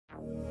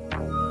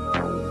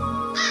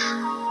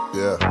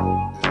Yeah.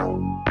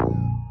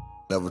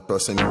 Never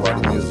trust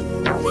anybody music.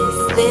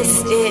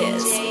 This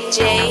is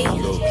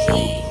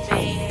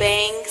J.P.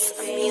 Banks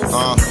Music.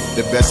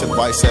 The best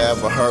advice I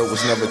ever heard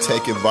was never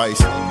take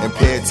advice and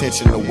pay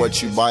attention to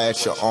what you buy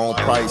at your own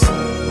price.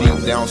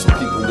 Deep down, some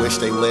people wish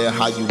they lived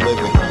how you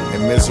living,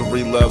 and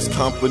misery loves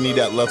company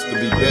that loves to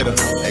be bitter.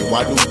 Hey,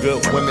 why do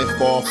good women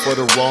fall for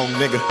the wrong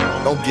nigga?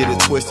 Don't get it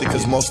twisted,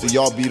 cause most of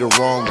y'all be the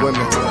wrong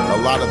women.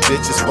 A lot of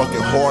bitches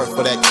fucking hard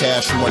for that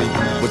cash money,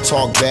 but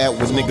talk bad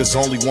when niggas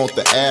only want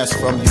the ass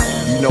from you.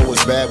 You know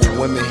it's bad when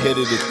women hit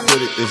it and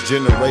quit it. This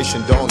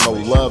generation don't know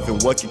love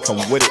and what can come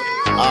with it.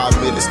 I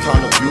admit it's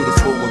kinda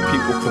beautiful when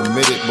people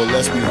commit it, but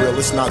let's be real,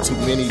 it's not too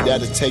many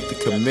that'll take the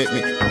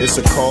commitment. It's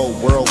a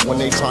cold world when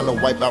they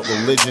tryna wipe out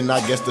religion.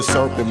 I guess the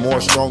serpent more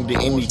strong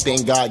than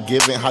anything God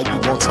given. How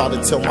you gon' try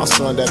to tell my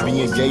son that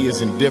being gay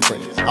is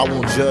indifferent? I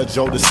won't judge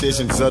your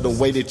decisions of the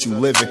way that you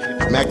living.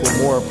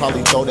 Macklemore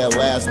probably throw that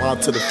last line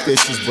to the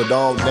fishes, but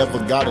I never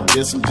gotta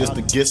diss him just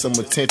to get some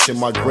attention.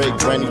 My great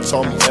granny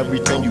told me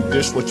everything you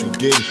dish what you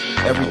getting.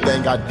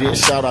 Everything I did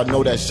shout, I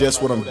know that's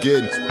just what I'm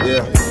getting.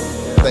 Yeah.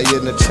 Stay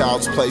in the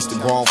child's place, the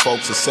grown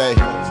folks will say,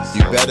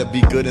 you better be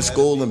good in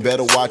school and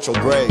better watch your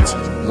grades.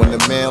 When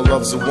a man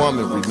loves a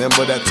woman,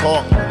 remember that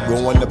talk.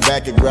 Go in the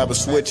back and grab a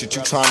switch if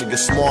you trying to get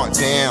smart.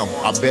 Damn,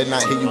 I bet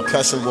not hear you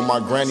cussing what my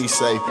granny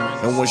say.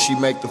 And when she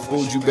make the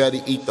food, you better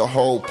eat the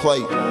whole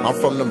plate. I'm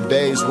from them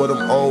days where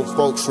them old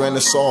folks ran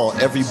the saw.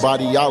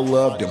 Everybody I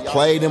loved and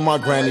played in my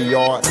granny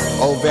yard.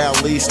 Over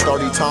at least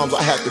 30 times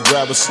I had to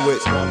grab a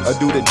switch. Or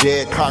do the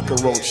dead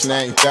cockroach, now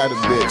ain't that a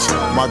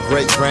bitch. My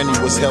great granny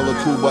was hella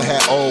cool but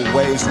had old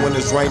ways. When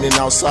it's raining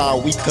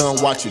outside, we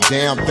couldn't watch a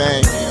damn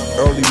thing.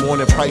 Early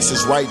morning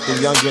prices right,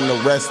 the young and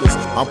the restless.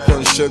 I'm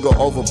putting sugar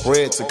over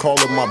bread to call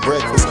it my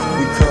breakfast.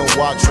 We couldn't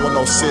watch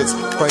 106,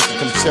 Frankie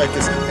come check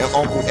us. And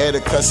Uncle Ed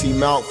cuss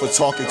him out for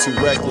talking too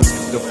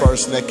reckless. The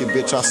first naked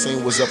bitch I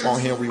seen was up on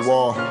Henry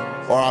Wall.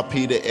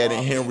 R.I.P. to Ed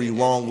and Henry,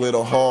 long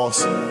little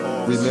horse.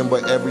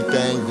 Remember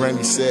everything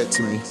Granny said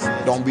to me.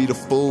 Don't be the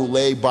fool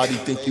everybody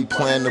think you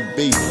plan to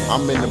be.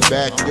 I'm in the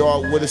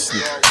backyard with a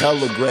snake,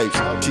 hella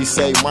grapes. She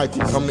say,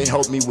 Michael, come and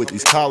help me with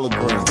these collard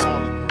greens.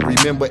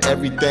 Remember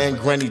everything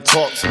Granny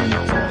taught to me.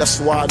 That's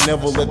why I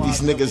never let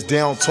these niggas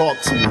down talk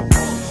to me.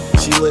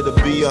 She let it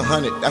be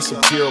 100, that's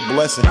a pure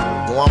blessing.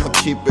 Well, I'ma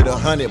keep it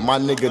 100, my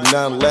nigga,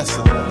 none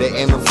lesser. They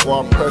aiming for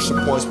our pressure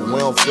points, but we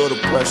don't feel the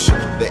pressure.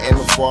 They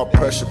aiming for our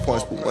pressure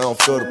points, but we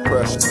don't feel the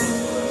pressure.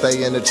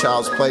 Stay in the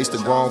child's place, the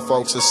grown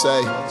folks will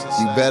say,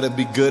 you better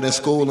be good in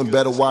school and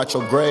better watch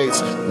your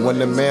grades. When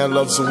the man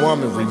loves a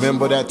woman,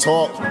 remember that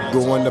talk.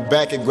 Go in the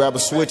back and grab a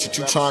switch if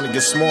you trying to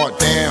get smart.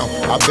 Damn,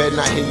 I bet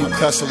not hear you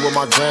cussing what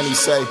my granny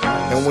say.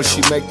 And when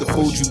she make the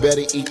food, you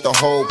better eat the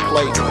whole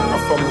plate.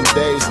 I'm from them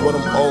days where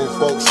them old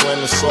folks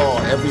ran the saw.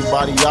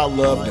 Everybody I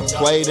loved and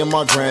played in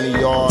my granny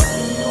yard.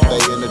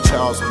 Stay in the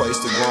child's place,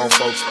 the grown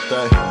folks will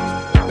say,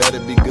 better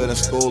be good in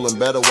school and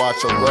better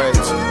watch your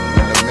grades.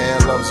 When a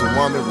man loves a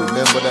woman,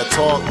 remember that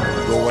talk.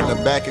 Go in the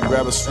back and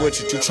grab a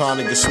switch if you trying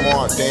to get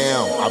smart.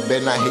 Damn, I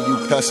bet not hear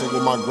you cussing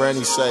what my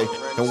granny say.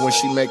 And when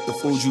she make the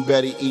food, you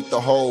better eat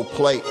the whole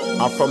plate.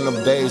 I'm from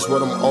them days where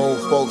them old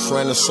folks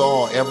ran the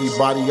saw.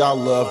 Everybody I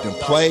loved and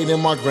played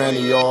in my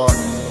granny yard.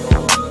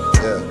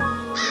 Yeah.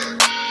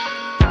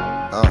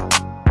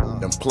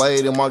 Them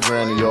played in my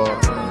granny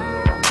yard.